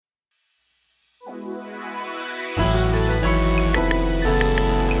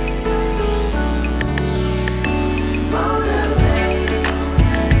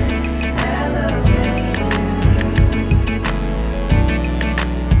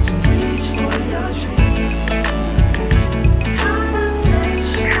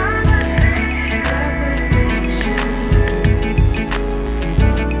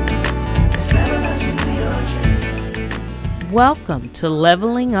Welcome to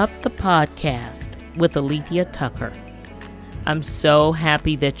Leveling Up the Podcast with Alethea Tucker. I'm so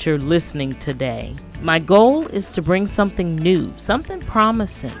happy that you're listening today. My goal is to bring something new, something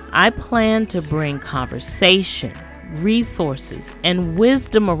promising. I plan to bring conversation, resources, and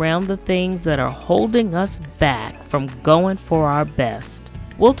wisdom around the things that are holding us back from going for our best.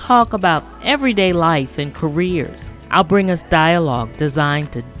 We'll talk about everyday life and careers. I'll bring us dialogue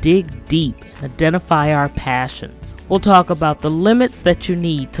designed to dig deep and identify our passions. We'll talk about the limits that you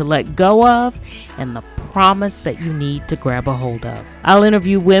need to let go of and the promise that you need to grab a hold of. I'll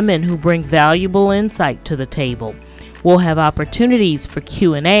interview women who bring valuable insight to the table. We'll have opportunities for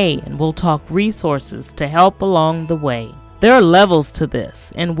Q&A, and we'll talk resources to help along the way. There are levels to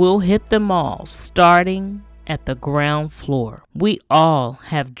this, and we'll hit them all, starting at the ground floor. We all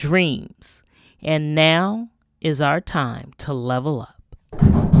have dreams, and now is our time to level up.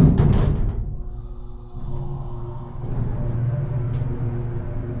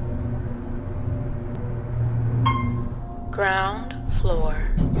 Ground floor.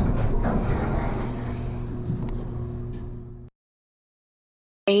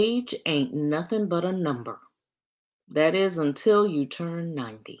 Age ain't nothing but a number. That is until you turn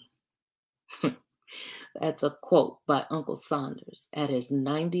 90. That's a quote by Uncle Saunders at his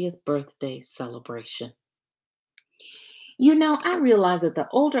 90th birthday celebration. You know, I realize that the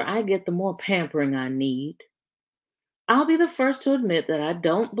older I get, the more pampering I need. I'll be the first to admit that I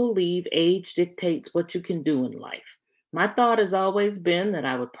don't believe age dictates what you can do in life. My thought has always been that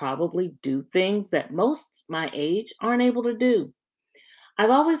I would probably do things that most my age aren't able to do.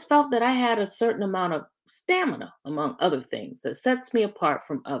 I've always felt that I had a certain amount of stamina, among other things, that sets me apart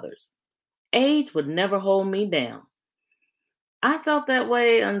from others. Age would never hold me down. I felt that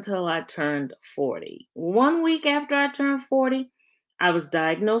way until I turned 40. 1 week after I turned 40, I was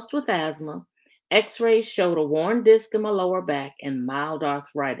diagnosed with asthma. X-rays showed a worn disc in my lower back, and mild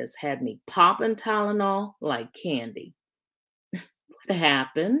arthritis had me popping Tylenol like candy. What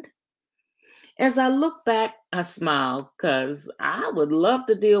happened? As I look back, I smiled because I would love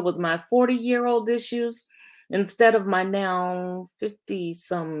to deal with my 40-year-old issues instead of my now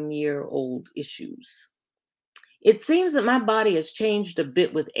 50-some-year-old issues. It seems that my body has changed a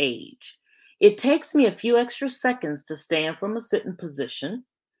bit with age. It takes me a few extra seconds to stand from a sitting position.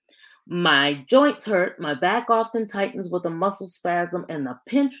 My joints hurt, my back often tightens with a muscle spasm, and the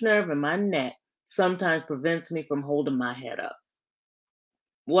pinched nerve in my neck sometimes prevents me from holding my head up.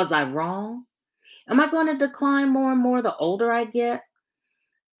 Was I wrong? Am I going to decline more and more the older I get?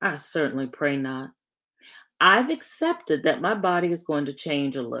 I certainly pray not. I've accepted that my body is going to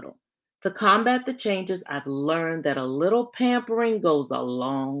change a little. To combat the changes, I've learned that a little pampering goes a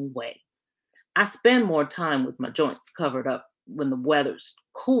long way. I spend more time with my joints covered up when the weather's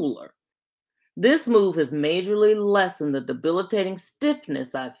cooler. This move has majorly lessened the debilitating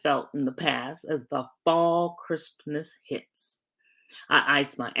stiffness I've felt in the past as the fall crispness hits. I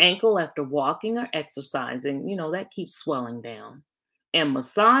ice my ankle after walking or exercising. That keeps swelling down. And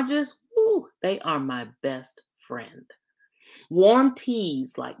massages, they are my best friend. Warm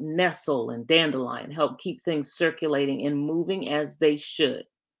teas like Nestle and Dandelion help keep things circulating and moving as they should.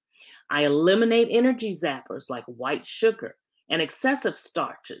 I eliminate energy zappers like white sugar and excessive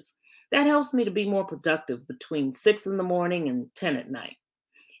starches. That helps me to be more productive between 6 in the morning and 10 at night.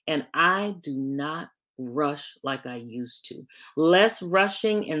 And I do not rush like I used to. Less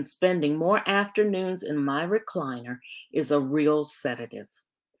rushing and spending more afternoons in my recliner is a real sedative.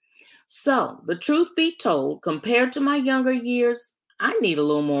 So, the truth be told, compared to my younger years, I need a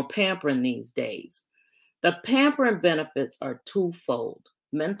little more pampering these days. The pampering benefits are twofold,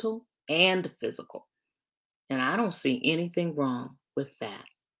 mental and physical. And I don't see anything wrong with that.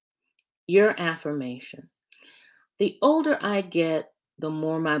 Your affirmation. The older I get, the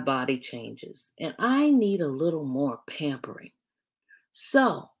more my body changes, and I need a little more pampering.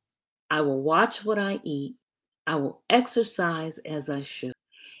 So, I will watch what I eat, I will exercise as I should,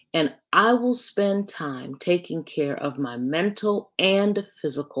 and I will spend time taking care of my mental and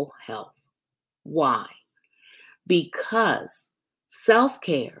physical health. Why? Because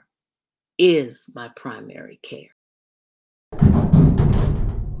self-care is my primary care.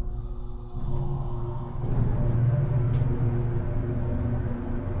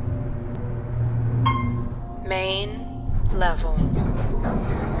 Main level.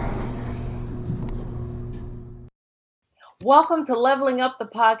 Welcome to Leveling Up the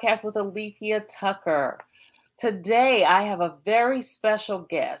Podcast with Alethea Tucker. Today, I have a very special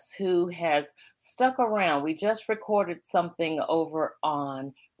guest who has stuck around. We just recorded something over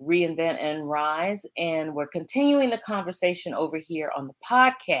on Reinvent and Rise, and we're continuing the conversation over here on the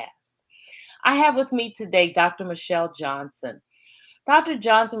podcast. I have with me today Dr. Michelle Johnson. Dr.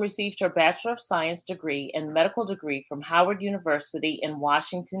 Johnson received her Bachelor of Science degree and medical degree from Howard University in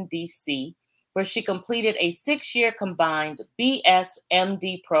Washington, D.C., where she completed a 6-year combined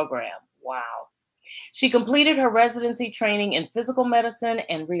BS-MD program. Wow. She completed her residency training in physical medicine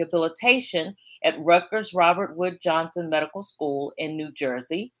and rehabilitation at Rutgers Robert Wood Johnson Medical School in New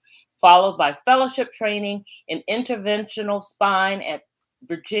Jersey, followed by fellowship training in interventional spine at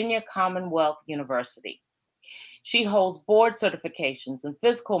Virginia Commonwealth University. She holds board certifications in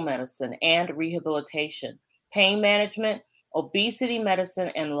physical medicine and rehabilitation, pain management, obesity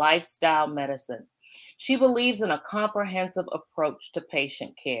medicine, and lifestyle medicine. She believes in a comprehensive approach to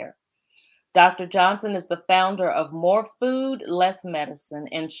patient care. Dr. Johnson is the founder of More Food, Less Medicine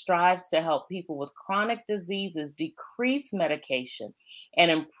and strives to help people with chronic diseases decrease medication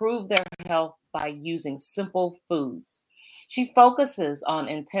and improve their health by using simple foods. She focuses on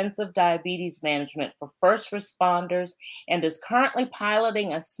intensive diabetes management for first responders and is currently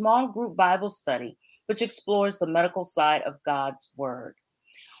piloting a small group Bible study which explores the medical side of God's Word.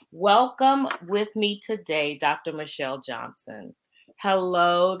 Welcome with me today, Dr. Michelle Johnson.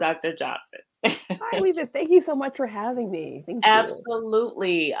 Hello, Dr. Johnson. Hi, Lisa. Thank you so much for having me. Thank you.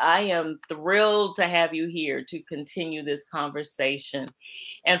 Absolutely. I am thrilled to have you here to continue this conversation.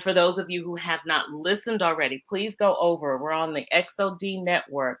 And for those of you who have not listened already, please go over. We're on the XOD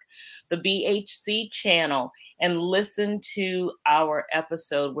network, the BHC channel, and listen to our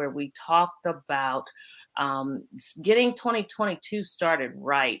episode where we talked about getting 2022 started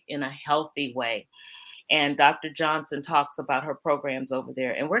right in a healthy way. And Dr. Johnson talks about her programs over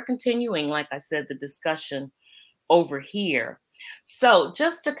there. And we're continuing, like I said, the discussion over here. So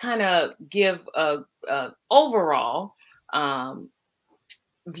just to kind of give a overall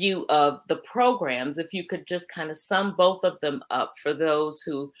view of the programs, if you could just kind of sum both of them up for those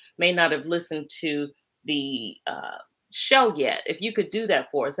who may not have listened to the show yet. If you could do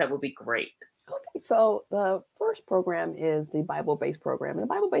that for us, that would be great. Okay, so the first program is the Bible-based program. And the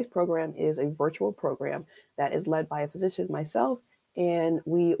Bible-based program is a virtual program that is led by a physician, myself, and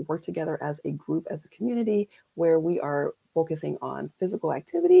we work together as a group, as a community, where we are focusing on physical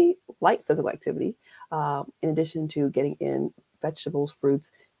activity, light physical activity, in addition to getting in vegetables,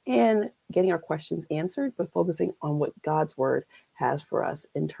 fruits, and getting our questions answered, but focusing on what God's Word has for us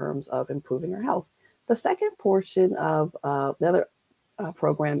in terms of improving our health. The second portion of the other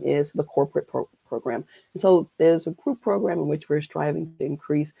program is the corporate program. And so there's a group program in which we're striving to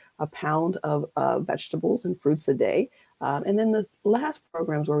increase a pound of vegetables and fruits a day. And then the last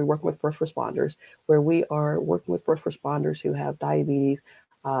programs where we work with first responders, where we are working with first responders who have diabetes,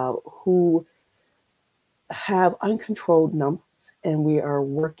 who have uncontrolled numbers, and we are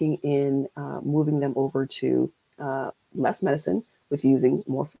working in moving them over to less medicine with using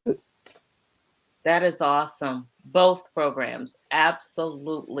more food. That is awesome. Both programs,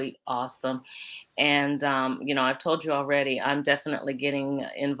 absolutely awesome. And, I've told you already, I'm definitely getting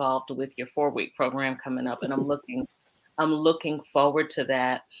involved with your 4-week program coming up, and I'm looking forward to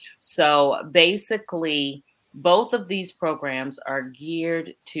that. So basically, both of these programs are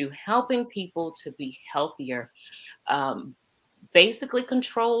geared to helping people to be healthier, basically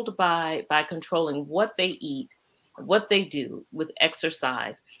controlled by controlling what they eat, what they do with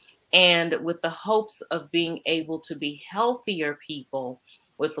exercise, and with the hopes of being able to be healthier people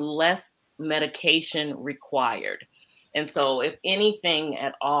with less medication required. And so if anything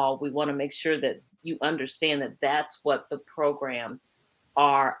at all, we want to make sure that you understand that that's what the programs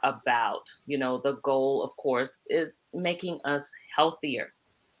are about. The goal, of course, is making us healthier.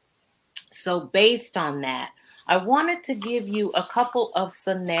 So based on that, I wanted to give you a couple of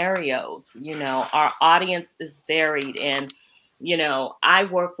scenarios. Our audience is varied, and I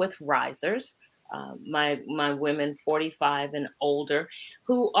work with risers, my women 45 and older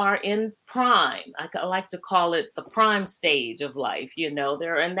who are in prime. I like to call it the prime stage of life.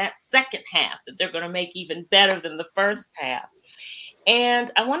 They're in that second half that they're going to make even better than the first half.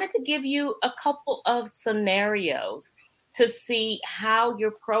 And I wanted to give you a couple of scenarios to see how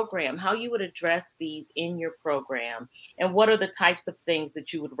you would address these in your program, and what are the types of things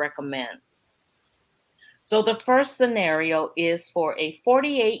that you would recommend. So the first scenario is for a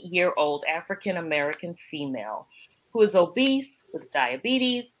 48-year-old African-American female who is obese with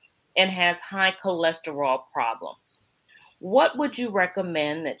diabetes and has high cholesterol problems. What would you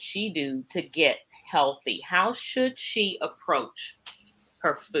recommend that she do to get healthy? How should she approach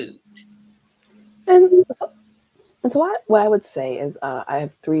her food? And so what I would say is I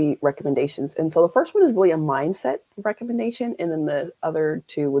have 3 recommendations. And so the first one is really a mindset recommendation. And then the other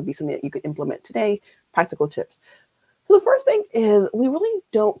 2 would be something that you could implement today, practical tips. So the first thing is we really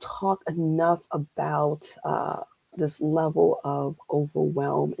don't talk enough about this level of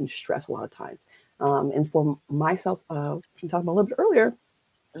overwhelm and stress a lot of times. And for myself, we talked about a little bit earlier,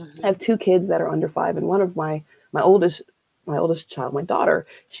 I have two kids that are under 5, and one of my oldest my oldest child, my daughter,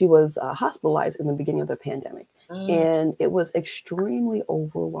 she was hospitalized in the beginning of the pandemic, Mm, and it was extremely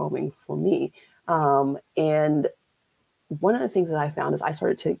overwhelming for me. And one of the things that I found is I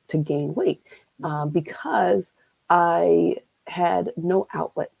started to gain weight because I had no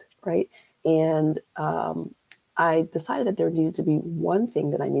outlet, right? And I decided that there needed to be one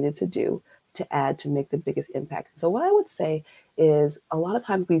thing that I needed to do to add to make the biggest impact. So what I would say is a lot of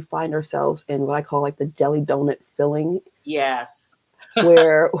times we find ourselves in what I call like the jelly donut filling, yes.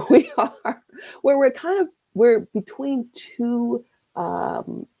 where we are, where we're between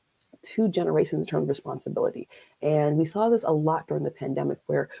um, two generations in terms of responsibility. And we saw this a lot during the pandemic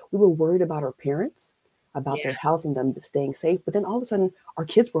where we were worried about our parents, about their Yeah. health and them staying safe. But then all of a sudden, our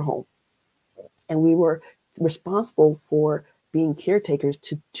kids were home and we were responsible for being caretakers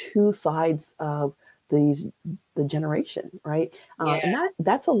to two sides of these the generation, right? Yeah. And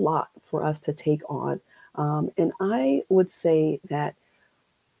that's a lot for us to take on. And I would say that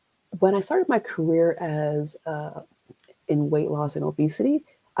when I started my career as in weight loss and obesity,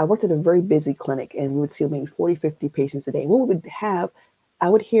 I worked at a very busy clinic and we would see maybe 40, 50 patients a day. And what we would have, I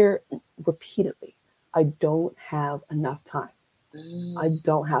would hear repeatedly, I don't have enough time. I Mm,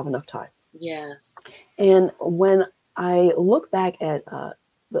 don't have enough time. yes. And when I look back at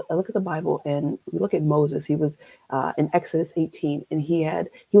I look at the Bible and we look at Moses, he was in Exodus 18 and he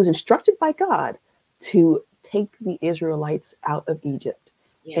was instructed by God to take the Israelites out of Egypt.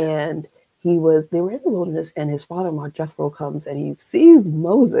 Yes. And they were in the wilderness and his father-in-law Jethro comes and he sees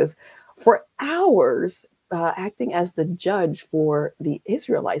Moses for hours acting as the judge for the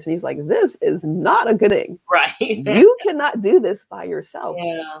Israelites. And he's like, this is not a good thing. Right. You cannot do this by yourself.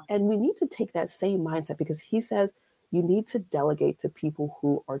 Yeah. And we need to take that same mindset because he says you need to delegate to people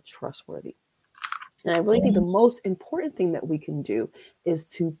who are trustworthy. And I really think the Mm, most important thing that we can do is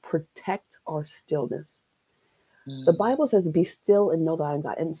to protect our stillness. The mm, Bible says, be still and know that I'm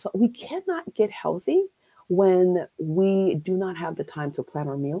God. And so we cannot get healthy when we do not have the time to plan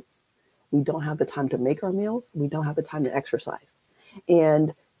our meals. We don't have the time to make our meals. We don't have the time to exercise.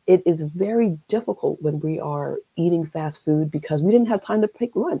 And it is very difficult when we are eating fast food because we didn't have time to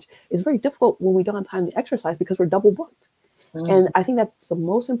pick lunch. It's very difficult when we don't have time to exercise because we're double booked. mm. And I think that's the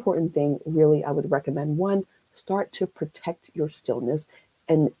most important thing, really, I would recommend. One, start to protect your stillness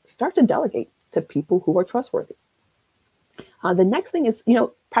and start to delegate to people who are trustworthy. The next thing is,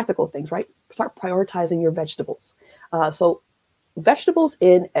 practical things, right? Start prioritizing your vegetables. So vegetables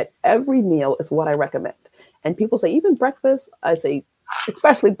in at every meal is what I recommend. And people say even breakfast, I say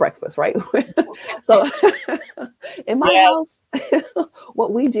especially breakfast, right? So in my Yes. house,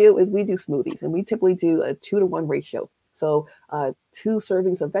 what we do is we do smoothies and we typically do a 2-to-1 ratio. So 2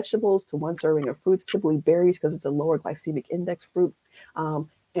 servings of vegetables to 1 serving of fruits, typically berries because it's a lower glycemic index fruit. Um,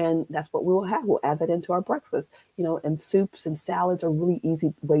 and that's what we'll have. We'll add that into our breakfast, and soups and salads are really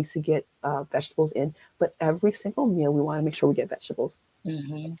easy ways to get vegetables in. But every single meal, we want to make sure we get vegetables.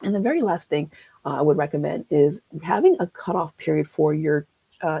 Hmm. And the very last thing I would recommend is having a cutoff period for your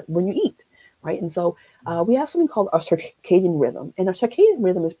when you eat, right? And so we have something called our circadian rhythm, and our circadian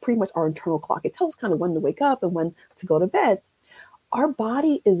rhythm is pretty much our internal clock. It tells us kind of when to wake up and when to go to bed. Our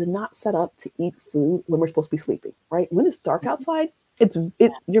body is not set up to eat food when we're supposed to be sleeping, right? When it's dark outside, your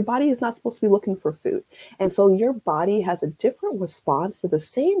Yes. body is not supposed to be looking for food. And so your body has a different response to the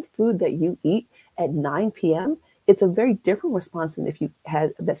same food that you eat at 9 p.m. It's a very different response than if you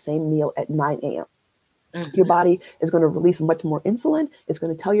had that same meal at 9 a.m. Your Hmm. body is going to release much more insulin. It's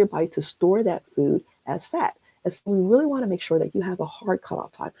going to tell your body to store that food as fat. And so we really want to make sure that you have a hard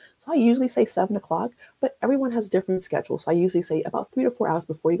cutoff time. So I usually say 7 o'clock, but everyone has different schedules. So I usually say about 3 to 4 hours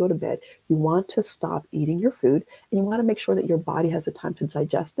before you go to bed, you want to stop eating your food and you want to make sure that your body has the time to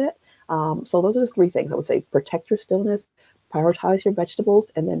digest it. So those are the 3 things I would say: protect your stillness, prioritize your vegetables,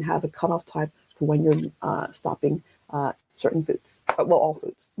 and then have a cutoff time for when you're stopping certain foods. Well, all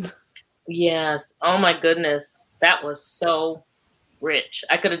foods. Yes. Oh my goodness. That was so rich.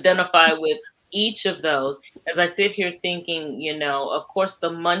 I could identify with each of those as I sit here thinking, of course, the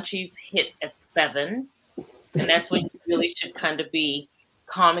munchies hit at 7, and that's when you really should kind of be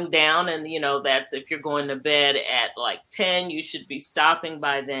calming down. And, that's if you're going to bed at like 10, you should be stopping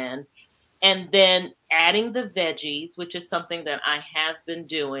by then. And then adding the veggies, which is something that I have been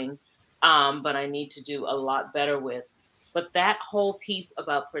doing, but I need to do a lot better with. But that whole piece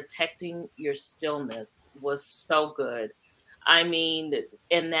about protecting your stillness was so good. I mean,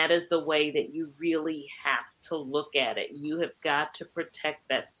 and that is the way that you really have to look at it. You have got to protect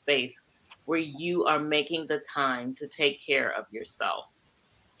that space where you are making the time to take care of yourself.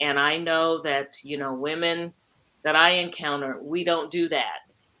 And I know that, women that I encounter, we don't do that.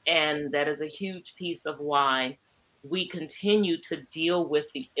 And that is a huge piece of why we continue to deal with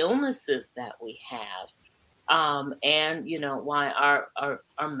the illnesses that we have. And why our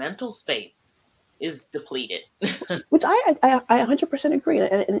mental space is depleted. Which I 100% agree.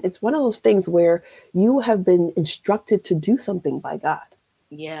 And it's one of those things where you have been instructed to do something by God.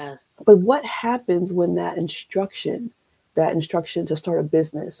 Yes. But what happens when that instruction to start a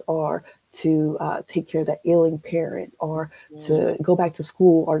business, or to take care of that ailing parent, or to go back to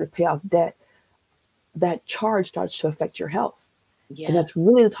school, or to pay off debt, that charge starts to affect your health? Yeah. And that's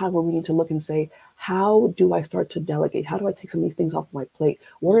really the time where we need to look and say, how do I start to delegate? How do I take some of these things off my plate?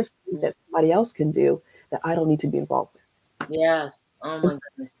 What are things that somebody else can do that I don't need to be involved with? Yes. Oh my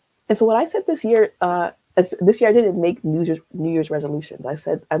goodness. And so what I said this year, I didn't make New Year's resolutions.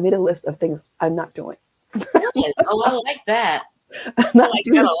 I made a list of things I'm not doing. Really? Oh, I like that. I like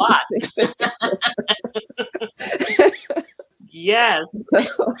that a lot. Yes.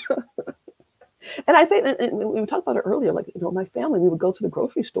 And I say, and we talked about it earlier, like, my family, we would go to the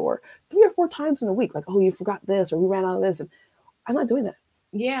grocery store 3 or 4 times in a week. Like, oh, you forgot this, or we ran out of this. And I'm not doing that.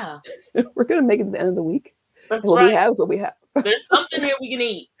 Yeah. We're going to make it to the end of the week. That's what right. we have is what we have. There's something here we can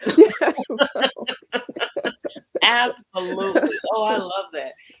eat. Absolutely. Oh, I love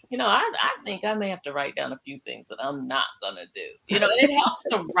that. I think I may have to write down a few things that I'm not going to do. It helps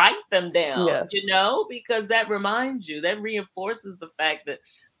to write them down, Yes. because that reminds you, that reinforces the fact that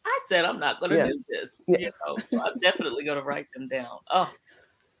I said I'm not going to do this. Yes. So I'm definitely going to write them down. Oh,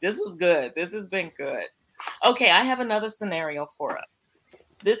 this was good. This has been good. Okay, I have another scenario for us.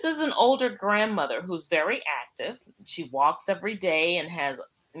 This is an older grandmother who's very active. She walks every day and has,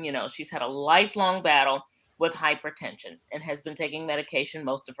 she's had a lifelong battle with hypertension and has been taking medication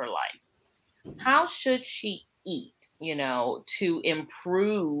most of her life. How should she eat, to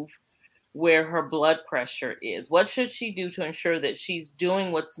improve where her blood pressure is? What should she do to ensure that she's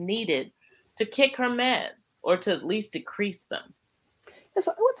doing what's needed to kick her meds, or to at least decrease them? And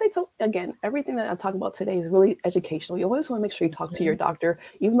so I would say, so again, everything that I'm talking about today is really educational. You always want to make sure you talk to your doctor.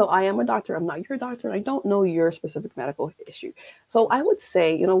 Even though I am a doctor, I'm not your doctor, and I don't know your specific medical issue. So I would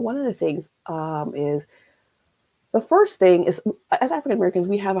say, one of the things is, the first thing is, as African Americans,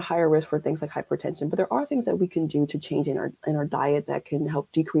 we have a higher risk for things like hypertension, but there are things that we can do to change in our diet that can help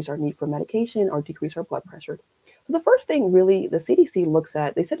decrease our need for medication or decrease our blood pressure. But the first thing, really, the CDC looks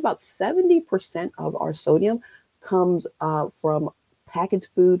at, they said about 70% of our sodium comes from packaged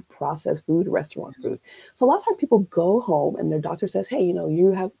food, processed food, restaurant food. So a lot of times people go home and their doctor says, hey,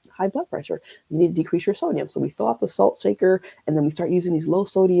 you have high blood pressure. You need to decrease your sodium. So we fill out the salt shaker, and then we start using these low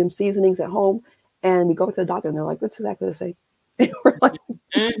sodium seasonings at home. And we go to the doctor and they're like, that's exactly the same. And we're like,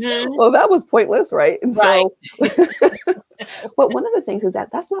 well, that was pointless, right? And so, but one of the things is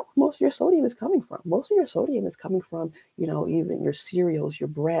that that's not where most of your sodium is coming from. Most of your sodium is coming from, even your cereals, your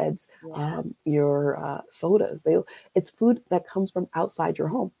breads, your sodas. It's food that comes from outside your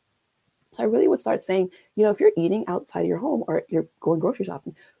home. So I really would start saying, if you're eating outside your home, or you're going grocery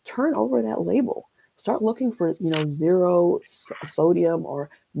shopping, turn over that label. Start looking for, zero sodium,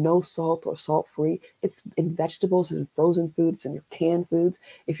 or no salt, or salt-free. It's in vegetables, and frozen foods, and your canned foods.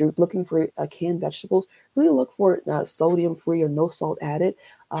 If you're looking for canned vegetables, really look for sodium-free or no salt added.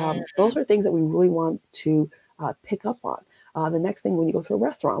 Those are things that we really want to pick up on. The next thing, when you go to a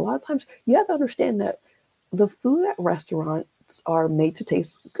restaurant, a lot of times you have to understand that the food at restaurants are made to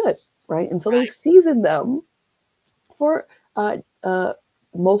taste good, right? And so they season them for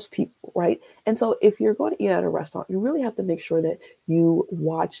most people, right? And so if you're going to eat at a restaurant, you really have to make sure that you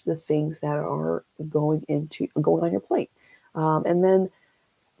watch the things that are going on your plate. And then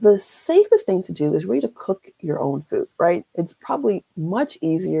the safest thing to do is really to cook your own food, right? It's probably much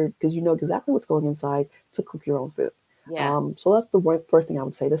easier, because you know exactly what's going inside, to cook your own food. Yes. So that's the first thing I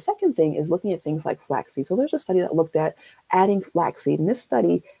would say. The second thing is looking at things like flaxseed. So there's a study that looked at adding flaxseed, and this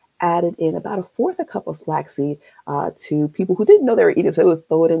study added in about 1/4 a cup of flaxseed to people who didn't know they were eating. So they would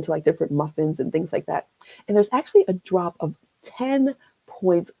throw it into like different muffins and things like that. And there's actually a drop of 10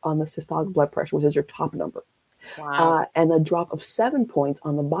 points on the systolic blood pressure, which is your top number. Wow. And a drop of 7 points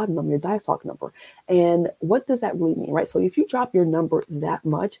on the bottom of your diastolic number. And what does that really mean, right? So if you drop your number that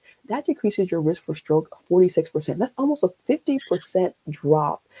much, that decreases your risk for stroke 46%. That's almost a 50%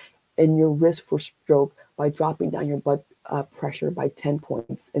 drop in your risk for stroke by dropping down your blood pressure by 10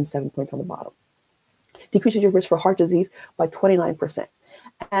 points and 7 points on the bottom. Decreases your risk for heart disease by 29%.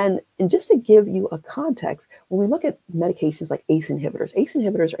 And just to give you a context, when we look at medications like ACE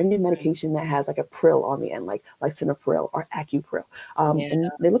inhibitors are any medication that has like a pril on the end, like lisinopril or Acupril. Yeah.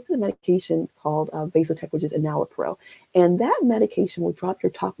 And they looked at a medication called Vasotec, which is enalapril. And that medication will drop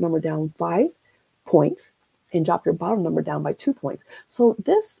your top number down 5 points and drop your bottom number down by 2 points. So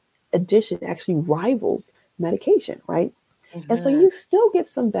this addition actually rivals medication, right? And so you still get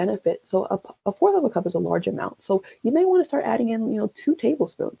some benefit. So a fourth of a cup is a large amount. So you may want to start adding in, 2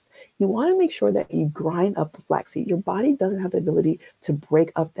 tablespoons. You want to make sure that you grind up the flaxseed. Your body doesn't have the ability to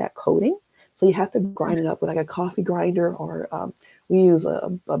break up that coating. So you have to grind it up with like a coffee grinder, or we use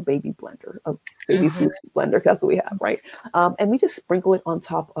a baby blender, a baby food blender. That's what we have, right? And we just sprinkle it on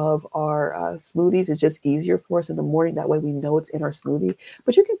top of our smoothies. It's just easier for us in the morning. That way we know it's in our smoothie.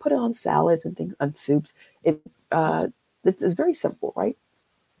 But you can put it on salads and things, on soups. It's very simple, right?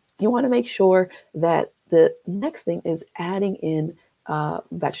 You want to make sure that the next thing is adding in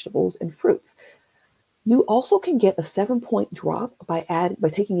vegetables and fruits. You also can get a 7-point drop by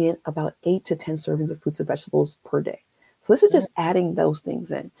taking in about 8 to 10 servings of fruits and vegetables per day. So this is just adding those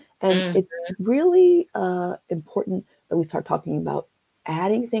things in. And it's really important that we start talking about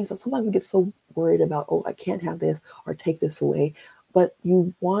adding things. So sometimes we get so worried about, oh, I can't have this or take this away. But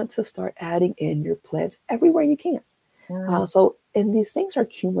you want to start adding in your plants everywhere you can. And these things are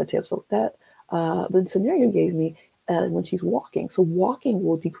cumulative. So that the scenario you gave me when she's walking. So walking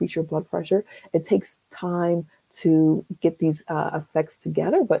will decrease your blood pressure. It takes time to get these effects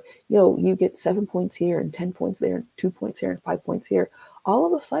together, but you get 7 points here and 10 points there, and 2 points here and 5 points here. All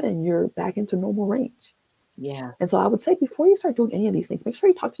of a sudden, you're back into normal range. Yes. And so I would say before you start doing any of these things, make sure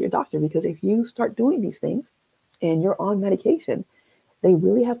you talk to your doctor, because if you start doing these things and you're on medication, they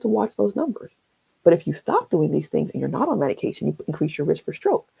really have to watch those numbers. But if you stop doing these things and you're not on medication, you increase your risk for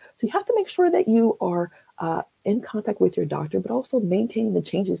stroke. So you have to make sure that you are in contact with your doctor, but also maintaining the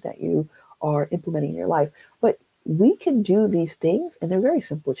changes that you are implementing in your life. But we can do these things, and they're very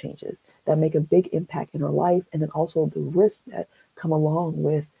simple changes that make a big impact in our life, and then also the risks that come along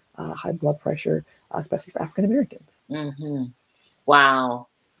with high blood pressure, especially for African Americans. Wow,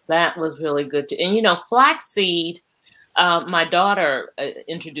 that was really good. And flaxseed. My daughter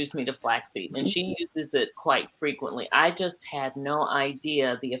introduced me to flaxseed, and she uses it quite frequently. I just had no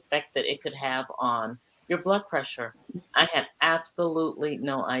idea the effect that it could have on your blood pressure. I had absolutely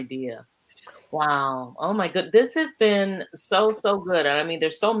no idea. Wow. Oh my good. This has been so, so good. And I mean,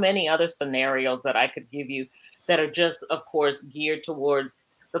 there's so many other scenarios that I could give you that are just, of course, geared towards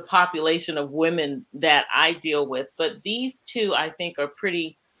the population of women that I deal with. But these two, I think, are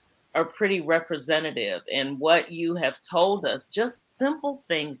pretty representative. And what you have told us, just simple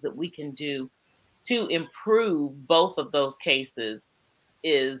things that we can do to improve both of those cases,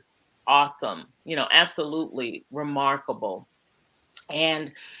 is awesome. Absolutely remarkable.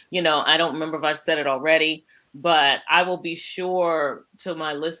 And I don't remember if I've said it already, but I will be sure, to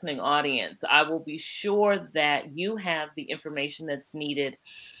my listening audience, I will be sure that you have the information that's needed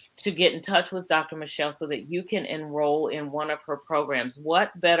to get in touch with Dr. Michelle so that you can enroll in one of her programs.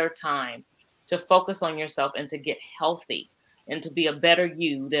 What better time to focus on yourself and to get healthy and to be a better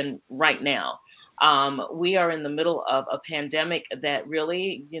you than right now? We are in the middle of a pandemic that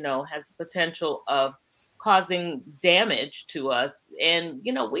really, has the potential of causing damage to us. And,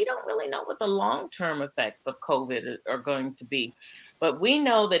 we don't really know what the long-term effects of COVID are going to be. But we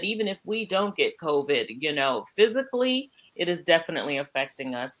know that even if we don't get COVID, physically, it is definitely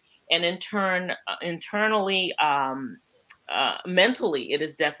affecting us. And in turn, internally, mentally, it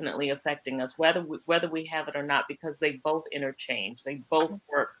is definitely affecting us, whether we have it or not, because they both interchange. They both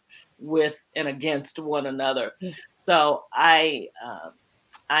work with and against one another. So I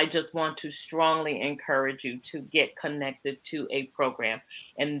just want to strongly encourage you to get connected to a program.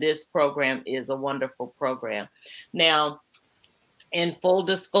 And this program is a wonderful program. Now, in full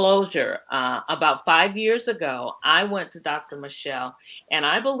disclosure, about 5 years ago, I went to Dr. Michelle, and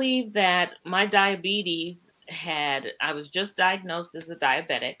I believe that my diabetes I was just diagnosed as a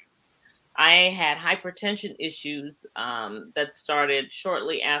diabetic. I had hypertension issues that started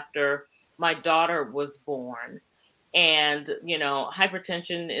shortly after my daughter was born. And,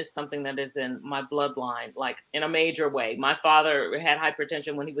 hypertension is something that is in my bloodline, like in a major way. My father had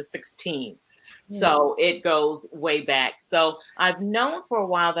hypertension when he was 16. So it goes way back. So I've known for a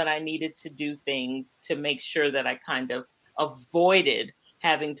while that I needed to do things to make sure that I kind of avoided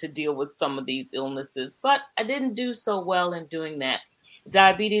having to deal with some of these illnesses, but I didn't do so well in doing that.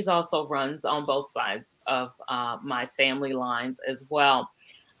 Diabetes also runs on both sides of my family lines as well.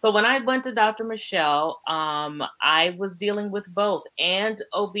 So when I went to Dr. Michelle, I was dealing with both and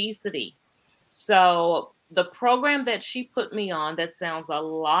obesity. So the program that she put me on, that sounds a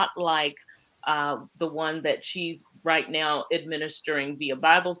lot like the one that she's right now administering via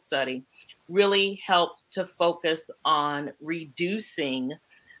Bible study, really helped to focus on reducing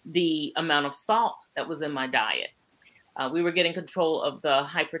the amount of salt that was in my diet. We were getting control of the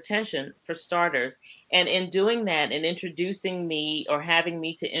hypertension for starters. And in doing that and introducing me or having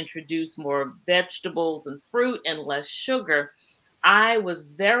me to introduce more vegetables and fruit and less sugar, I was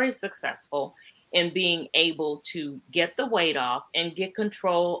very successful in being able to get the weight off and get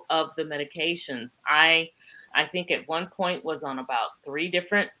control of the medications. I think at one point was on about 3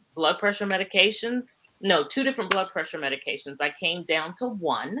 different blood pressure medications. No, 2 different blood pressure medications. I came down to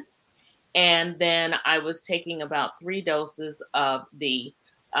 1, and then I was taking about 3 doses of the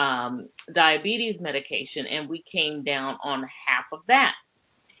diabetes medication, and we came down on half of that.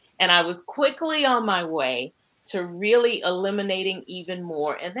 And I was quickly on my way to really eliminating even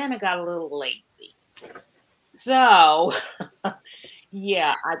more. And then I got a little lazy. So,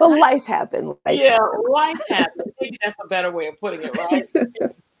 yeah. But life happened. Life happened. Maybe that's a better way of putting it, right? And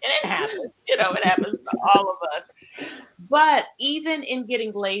it happens. It happens to all of us. But even in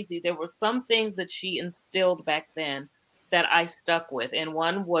getting lazy, there were some things that she instilled back then that I stuck with. And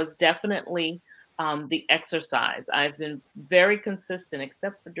one was definitely the exercise. I've been very consistent,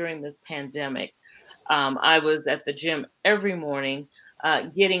 except for during this pandemic. I was at the gym every morning,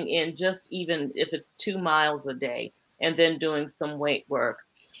 getting in just even if it's 2 miles a day, and then doing some weight work.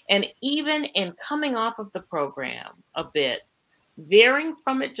 And even in coming off of the program a bit, veering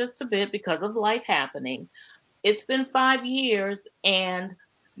from it just a bit because of life happening, it's been 5 years, and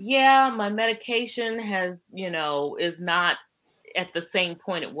yeah, my medication has, is not at the same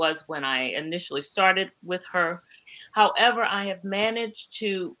point it was when I initially started with her. However, I have managed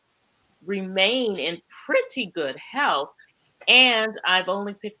to remain in pretty good health, and I've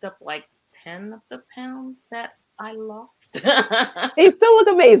only picked up like 10 of the pounds that I lost. He still look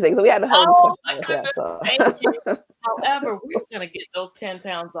amazing. So we had a whole discussion. Thank you. However, we're going to get those 10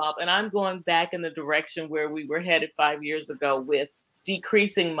 pounds off, and I'm going back in the direction where we were headed 5 years ago with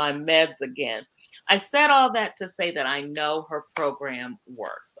decreasing my meds again. I said all that to say that I know her program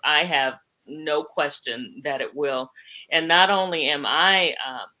works. I have no question that it will. And not only am I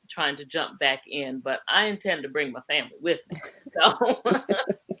trying to jump back in, but I intend to bring my family with me. So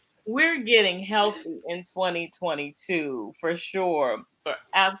we're getting healthy in 2022 for sure, for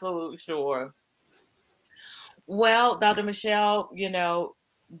absolute sure. Well, Dr. Michelle,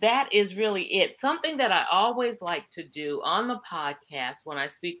 that is really it. Something that I always like to do on the podcast when I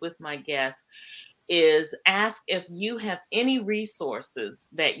speak with my guests is ask if you have any resources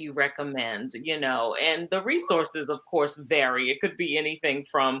that you recommend, and the resources, of course, vary. It could be anything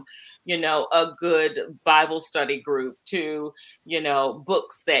from, a good Bible study group to,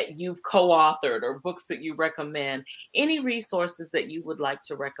 books that you've co-authored or books that you recommend. Any resources that you would like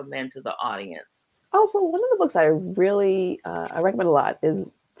to recommend to the audience? Also, one of the books I really I recommend a lot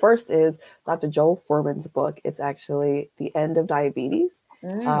is Dr. Joel Fuhrman's book. It's actually The End of Diabetes.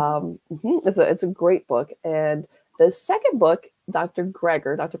 It's a great book. And the second book, Dr.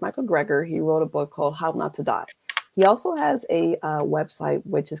 Michael Greger, he wrote a book called How Not to Die. He also has a website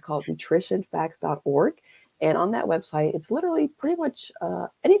which is called nutritionfacts.org. And on that website, it's literally pretty much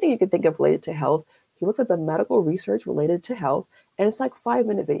anything you can think of related to health. He looks at the medical research related to health, and it's like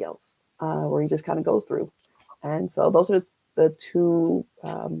 5-minute videos where he just kind of goes through. And so those are the 2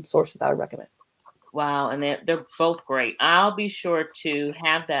 sources that I would recommend. Wow, and they're both great. I'll be sure to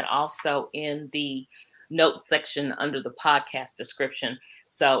have that also in the notes section under the podcast description.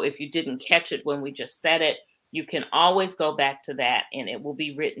 So if you didn't catch it when we just said it, you can always go back to that, and it will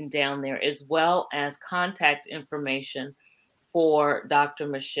be written down there, as well as contact information for Dr.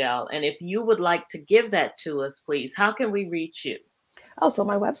 Michelle. And if you would like to give that to us, please, how can we reach you? Also,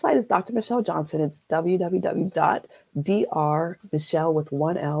 my website is Dr. Michelle Johnson. It's www.drmichelle with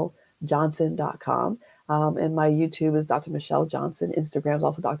 1L Johnson.com. And my YouTube is Dr. Michelle Johnson. Instagram is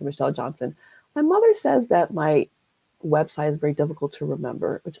also Dr. Michelle Johnson. My mother says that my website is very difficult to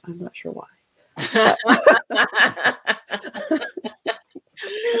remember, which I'm not sure why.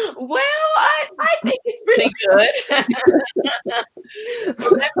 Well, I think it's pretty good.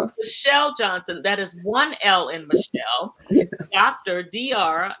 So that's Michelle Johnson. That is 1 L in Michelle. Dr.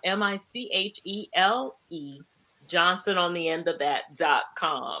 DRMICHELE Johnson on the end of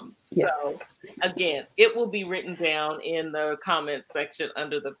that.com. Yes. So again, it will be written down in the comment section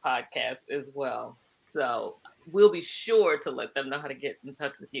under the podcast as well. So we'll be sure to let them know how to get in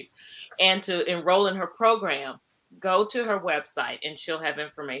touch with you. And to enroll in her program, go to her website and she'll have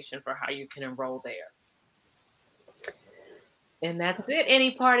information for how you can enroll there. And that's it.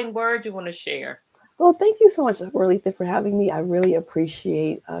 Any parting words you want to share? Well, thank you so much, Orletha, for having me. I really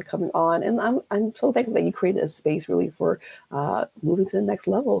appreciate coming on, and I'm so thankful that you created a space really for moving to the next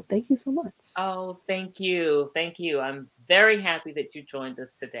level. Thank you so much. Oh, thank you. Thank you. I'm very happy that you joined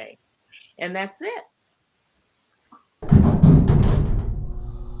us today. And that's it.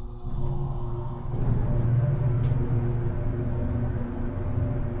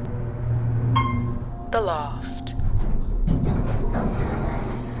 The Loft.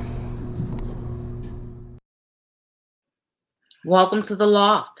 Welcome to The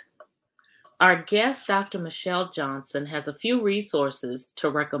Loft. Our guest, Dr. Michelle Johnson, has a few resources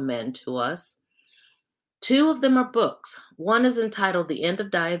to recommend to us. Two of them are books. One is entitled The End of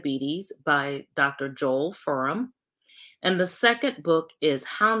Diabetes by Dr. Joel Furum, and the second book is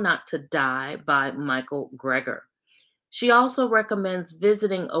How Not to Die by Michael Greger. She also recommends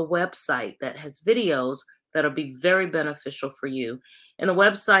visiting a website that has videos that'll be very beneficial for you, and the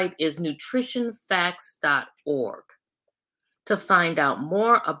website is nutritionfacts.org. To find out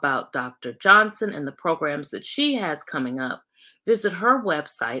more about Dr. Johnson and the programs that she has coming up, visit her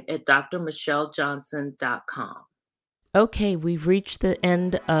website at drmichellejohnson.com. Okay, we've reached the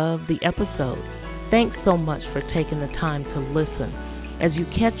end of the episode. Thanks so much for taking the time to listen. As you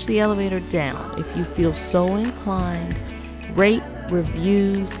catch the elevator down, if you feel so inclined, rate,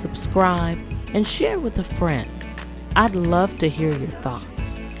 review, subscribe, and share with a friend. I'd love to hear your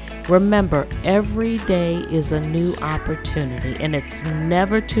thoughts. Remember, every day is a new opportunity, and it's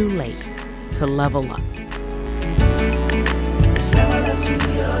never too late to level up.